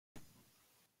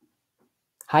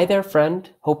Hi there, friend.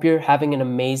 Hope you're having an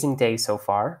amazing day so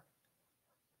far.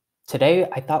 Today,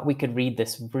 I thought we could read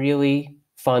this really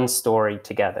fun story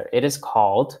together. It is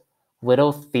called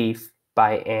Little Thief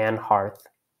by Anne Harth.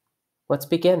 Let's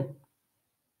begin.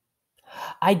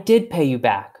 I did pay you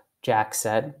back, Jack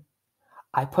said.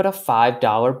 I put a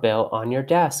 $5 bill on your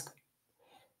desk.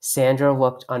 Sandra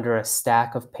looked under a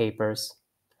stack of papers.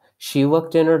 She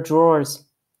looked in her drawers.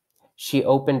 She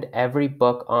opened every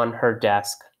book on her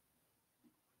desk.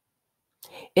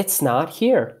 It's not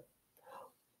here.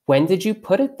 When did you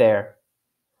put it there?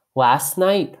 Last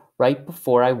night, right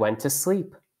before I went to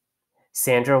sleep.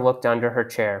 Sandra looked under her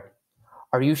chair.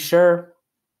 Are you sure?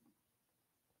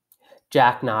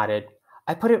 Jack nodded.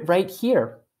 I put it right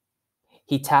here.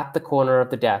 He tapped the corner of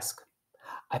the desk.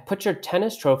 I put your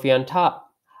tennis trophy on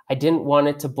top. I didn't want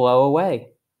it to blow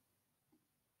away.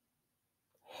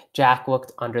 Jack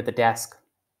looked under the desk.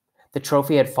 The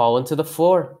trophy had fallen to the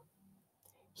floor.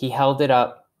 He held it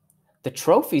up. The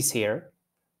trophy's here,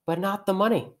 but not the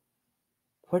money.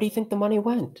 Where do you think the money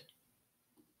went?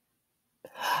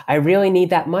 I really need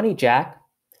that money, Jack.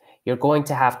 You're going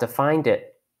to have to find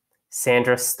it.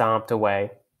 Sandra stomped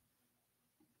away.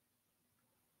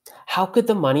 How could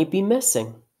the money be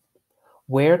missing?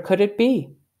 Where could it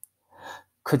be?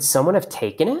 Could someone have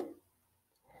taken it?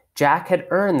 Jack had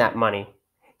earned that money.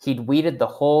 He'd weeded the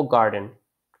whole garden.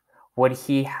 Would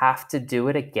he have to do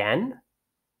it again?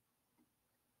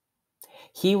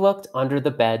 He looked under the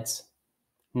beds.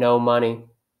 No money.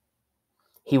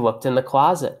 He looked in the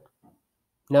closet.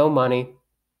 No money.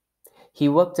 He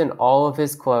looked in all of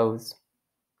his clothes.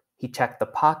 He checked the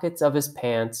pockets of his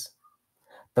pants.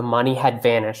 The money had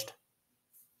vanished.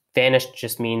 Vanished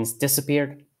just means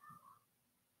disappeared.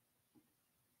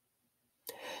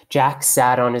 Jack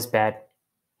sat on his bed.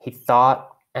 He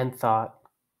thought and thought.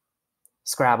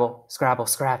 Scrabble, scrabble,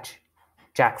 scratch.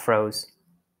 Jack froze.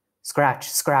 Scratch,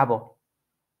 scrabble.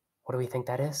 What do we think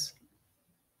that is?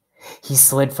 He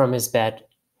slid from his bed.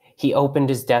 He opened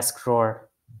his desk drawer.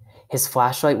 His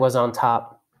flashlight was on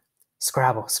top.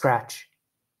 Scrabble, scratch.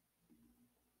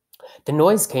 The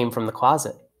noise came from the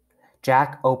closet.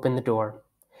 Jack opened the door.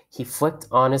 He flicked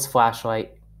on his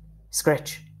flashlight.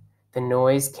 Scritch. The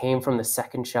noise came from the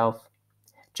second shelf.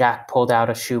 Jack pulled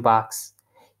out a shoebox.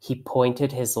 He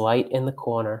pointed his light in the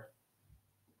corner.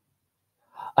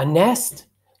 A nest,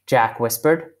 Jack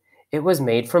whispered. It was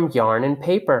made from yarn and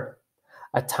paper.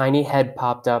 A tiny head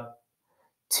popped up.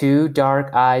 Two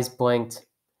dark eyes blinked.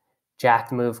 Jack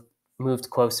moved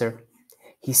closer.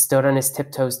 He stood on his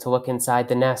tiptoes to look inside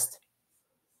the nest.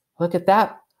 Look at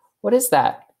that. What is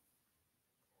that?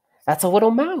 That's a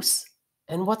little mouse.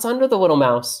 And what's under the little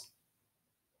mouse?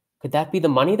 Could that be the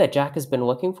money that Jack has been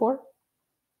looking for?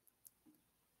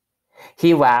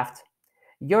 He laughed.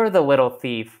 You're the little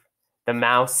thief. The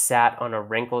mouse sat on a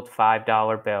wrinkled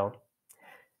 $5 bill.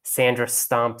 Sandra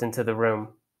stomped into the room.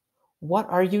 What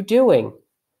are you doing?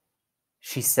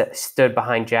 She stood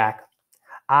behind Jack.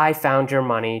 I found your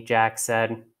money, Jack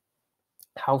said.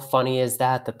 How funny is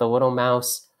that the little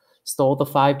mouse stole the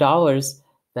 $5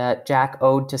 that Jack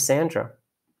owed to Sandra?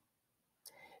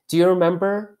 Do you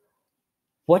remember?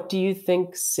 Why do you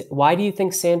think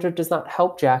Sandra does not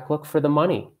help Jack look for the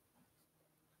money?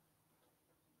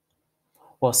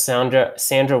 Well,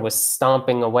 Sandra was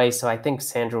stomping away, so I think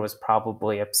Sandra was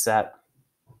probably upset.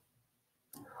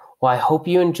 Well, I hope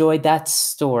you enjoyed that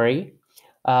story,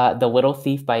 The Little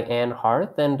Thief by Anne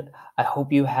Harth, and I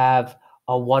hope you have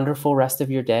a wonderful rest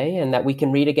of your day and that we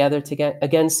can read together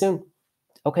again soon.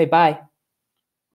 Okay, bye.